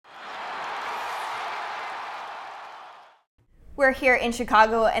We're here in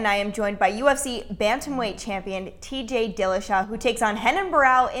Chicago, and I am joined by UFC bantamweight champion TJ Dillashaw, who takes on Renan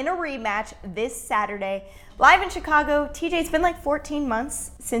Barão in a rematch this Saturday. Live in Chicago, TJ, it's been like 14 months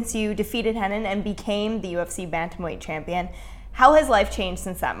since you defeated Renan and became the UFC bantamweight champion. How has life changed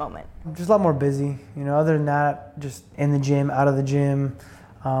since that moment? Just a lot more busy. Other than that, just in the gym, out of the gym,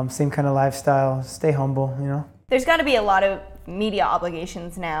 same kind of lifestyle. Stay humble, There's got to be a lot of media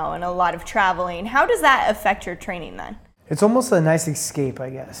obligations now and a lot of traveling. How does that affect your training then? It's almost a nice escape, I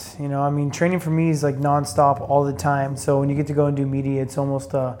guess. Training for me is like nonstop all the time. So when you get to go and do media, it's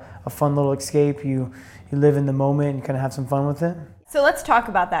almost a fun little escape. You live in the moment and kind of have some fun with it. So let's talk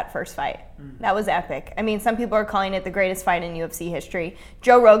about that first fight. That was epic. Some people are calling it the greatest fight in UFC history.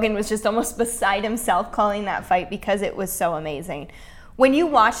 Joe Rogan was just almost beside himself calling that fight because it was so amazing. When you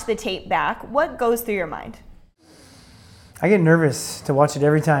watch the tape back, what goes through your mind? I get nervous to watch it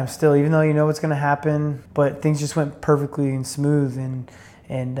every time still, even though you know what's going to happen, but things just went perfectly and smooth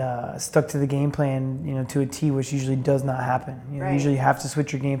and stuck to the game plan, to a T, which usually does not happen. Right. Usually you have to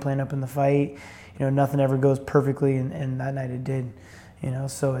switch your game plan up in the fight. Nothing ever goes perfectly, and that night it did.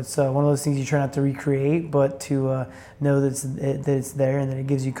 So it's one of those things you try not to recreate, but to know that it's there and that it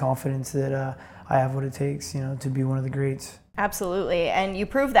gives you confidence that I have what it takes, to be one of the greats. Absolutely, and you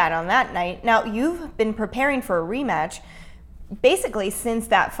proved that on that night. Now, you've been preparing for a rematch basically since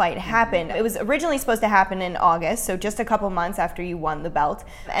that fight happened. It was originally supposed to happen in August, so just a couple months after you won the belt,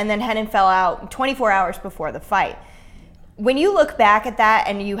 and then Renan fell out 24 hours before the fight. When you look back at that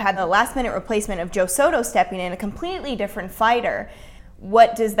and you had the last-minute replacement of Joe Soto stepping in, a completely different fighter,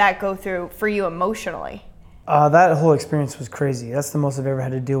 what does that go through for you emotionally? That whole experience was crazy. That's the most I've ever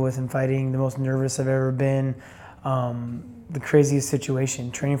had to deal with in fighting, the most nervous I've ever been. The craziest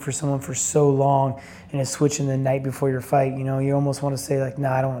situation, training for someone for so long and it's switching the night before your fight. You almost want to say like,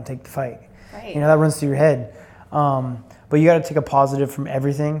 nah, I don't want to take the fight. Right. That runs through your head. But you got to take a positive from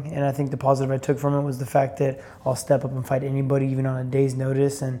everything, and I think the positive I took from it was the fact that I'll step up and fight anybody, even on a day's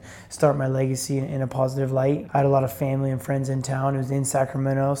notice, and start my legacy in a positive light. I had a lot of family and friends in town. It was in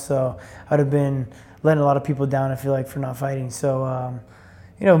Sacramento, so I'd have been letting a lot of people down, I feel like, for not fighting. So,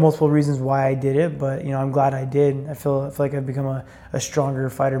 multiple reasons why I did it, but, I'm glad I did. I feel like I've become a stronger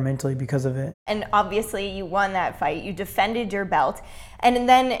fighter mentally because of it. And obviously you won that fight. You defended your belt. And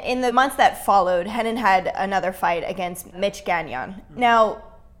then in the months that followed, Renan had another fight against Mitch Gagnon. Now,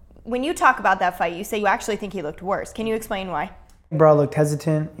 when you talk about that fight, you say you actually think he looked worse. Can you explain why? Barão looked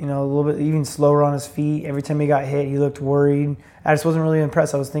hesitant, a little bit even slower on his feet. Every time he got hit, he looked worried. I just wasn't really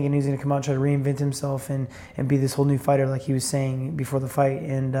impressed. I was thinking he was going to come out and try to reinvent himself and be this whole new fighter like he was saying before the fight,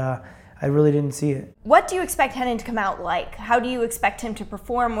 and I really didn't see it. What do you expect Renan to come out like? How do you expect him to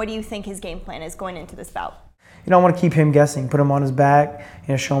perform? What do you think his game plan is going into this bout? I want to keep him guessing, put him on his back,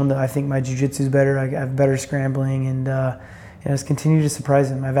 show him that I think my jiu-jitsu is better, I have better scrambling, and just continue to surprise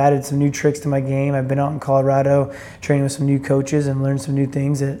him. I've added some new tricks to my game. I've been out in Colorado training with some new coaches and learned some new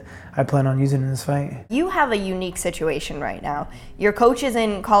things that I plan on using in this fight. You have a unique situation right now. Your coach is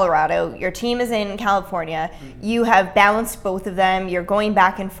in Colorado, your team is in California. You have balanced both of them, you're going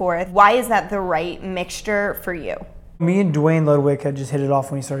back and forth. Why is that the right mixture for you? Me and Duane Ludwig had just hit it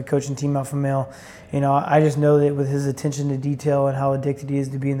off when he started coaching Team Alpha Male. I just know that with his attention to detail and how addicted he is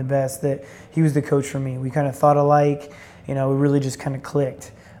to being the best, that he was the coach for me. We kind of thought alike, we really just kind of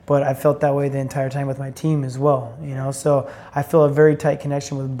clicked. But I felt that way the entire time with my team as well, So I feel a very tight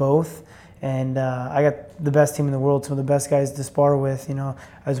connection with both. And I got the best team in the world, some of the best guys to spar with,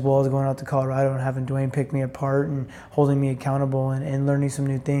 as well as going out to Colorado and having Duane pick me apart and holding me accountable and learning some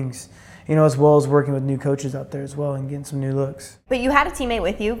new things. As well as working with new coaches out there as well and getting some new looks. But you had a teammate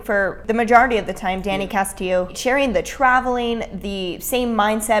with you for the majority of the time, Danny Castillo, sharing the traveling, the same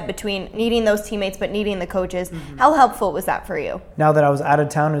mindset between needing those teammates but needing the coaches. Mm-hmm. How helpful was that for you? Now that I was out of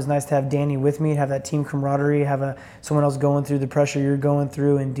town, it was nice to have Danny with me, have that team camaraderie, have someone else going through the pressure you're going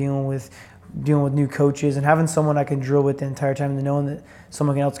through and dealing with new coaches and having someone I can drill with the entire time and knowing that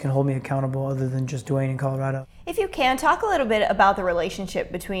someone else can hold me accountable other than just Duane in Colorado. If you can, talk a little bit about the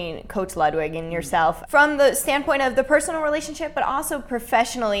relationship between Coach Ludwig and yourself from the standpoint of the personal relationship, but also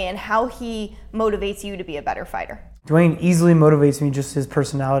professionally and how he motivates you to be a better fighter. Duane easily motivates me, just his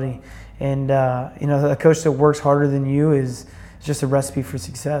personality. And, a coach that works harder than you is just a recipe for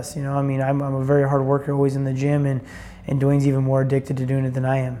success. I'm a very hard worker, always in the gym, and Duane's even more addicted to doing it than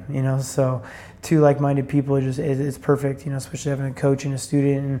I am, So two like-minded people, it's perfect, especially having a coach and a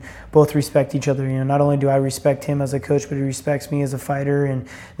student, and both respect each other. Not only do I respect him as a coach, but he respects me as a fighter, and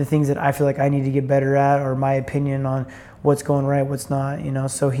the things that I feel like I need to get better at, or my opinion on what's going right, what's not,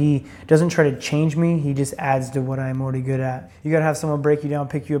 so he doesn't try to change me, he just adds to what I'm already good at. You gotta have someone break you down,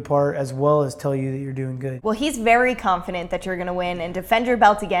 pick you apart, as well as tell you that you're doing good. Well, he's very confident that you're gonna win and defend your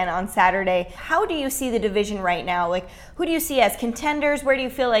belt again on Saturday. How do you see the division right now? Like, who do you see as contenders? Where do you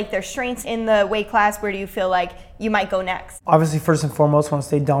feel like there's strengths in the weight class? Where do you feel like you might go next? Obviously, first and foremost, I want to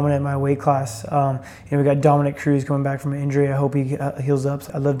stay dominant in my weight class. We got Dominic Cruz coming back from an injury. I hope he heals up.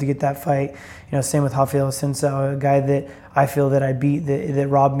 I'd love to get that fight. Same with Rafael Assunção, a guy that I feel that I beat that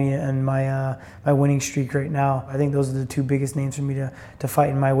robbed me in my my winning streak right now. I think those are the two biggest names for me to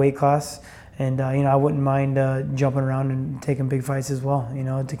fight in my weight class. And I wouldn't mind jumping around and taking big fights as well,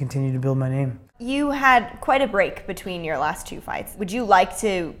 to continue to build my name. You had quite a break between your last two fights. Would you like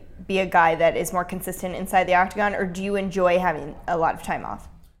to be a guy that is more consistent inside the octagon, or do you enjoy having a lot of time off?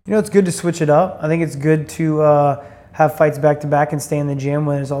 It's good to switch it up. I think it's good to have fights back to back and stay in the gym,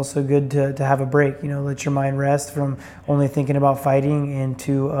 when it's also good to have a break. Let your mind rest from only thinking about fighting, and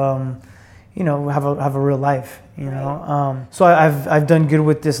to have a real life. So I've done good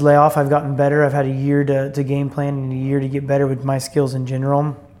with this layoff. I've gotten better. I've had a year to game plan and a year to get better with my skills in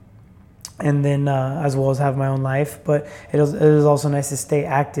general, and then as well as have my own life. But it is also nice to stay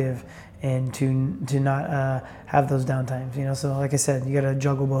active and to not have those downtimes. So like I said, you got to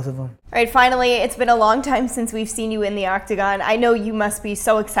juggle both of them. All right, finally, it's been a long time since we've seen you in the octagon. I know you must be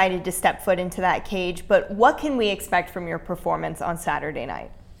so excited to step foot into that cage, but what can we expect from your performance on Saturday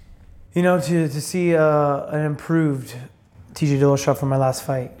night? To see an improved TJ Dillashaw from my last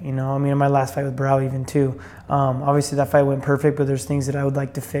fight. In my last fight with Barao even too. Obviously that fight went perfect, but there's things that I would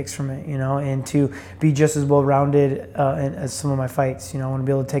like to fix from it, and to be just as well-rounded as some of my fights. I want to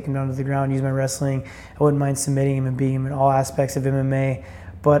be able to take him down to the ground, use my wrestling. I wouldn't mind submitting him and beating him in all aspects of MMA.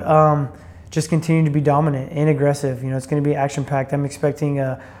 But just continue to be dominant and aggressive. It's going to be action-packed. I'm expecting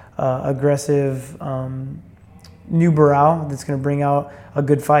a aggressive new Barao that's going to bring out a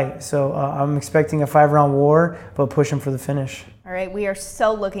good fight. So I'm expecting a 5-round war, but push him for the finish. All right, we are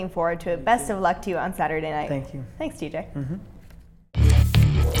so looking forward to it. Best of luck to you on Saturday night. Thank you. Thanks, TJ. Mm-hmm.